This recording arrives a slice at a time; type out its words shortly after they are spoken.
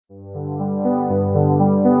Good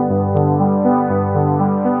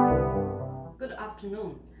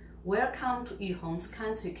afternoon. Welcome to Yuhong's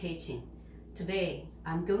Country Kitchen. Today,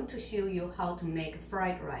 I'm going to show you how to make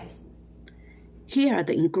fried rice. Here are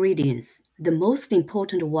the ingredients. The most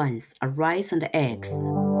important ones are rice and eggs.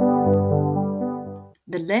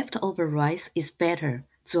 The leftover rice is better,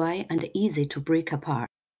 dry and easy to break apart.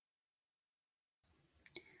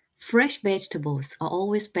 Fresh vegetables are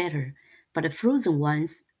always better, but the frozen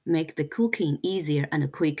ones make the cooking easier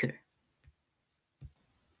and quicker.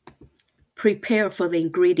 Prepare for the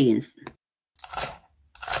ingredients.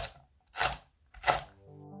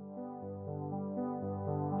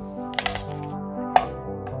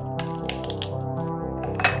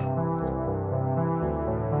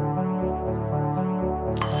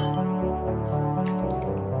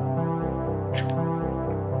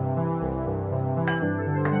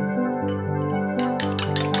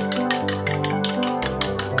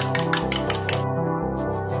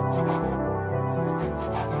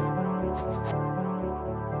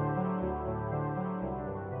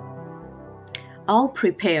 All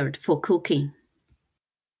prepared for cooking.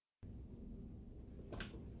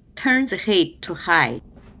 Turn the heat to high.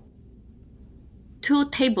 2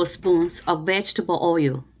 tablespoons of vegetable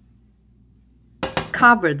oil.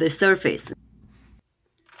 Cover the surface.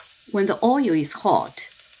 When the oil is hot,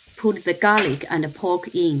 put the garlic and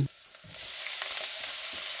pork in.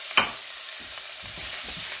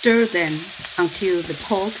 Stir them until the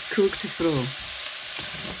pork cooked through.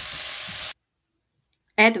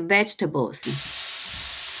 Add vegetables.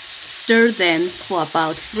 Stir them for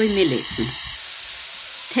about 3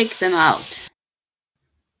 minutes. Take them out.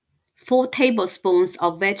 4 tablespoons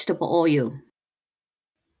of vegetable oil.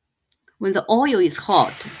 When the oil is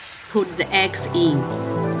hot, put the eggs in.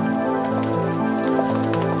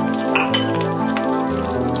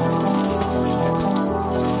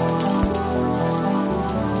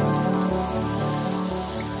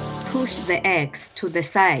 Push the eggs to the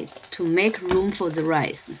side to make room for the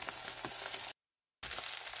rice.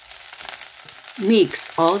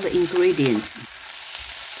 Mix all the ingredients.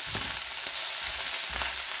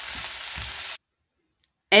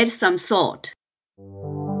 Add some salt.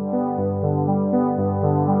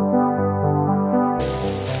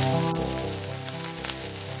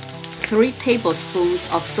 Three tablespoons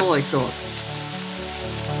of soy sauce.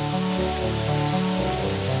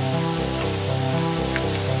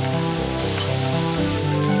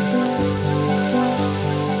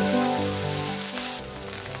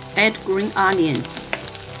 Add green onions.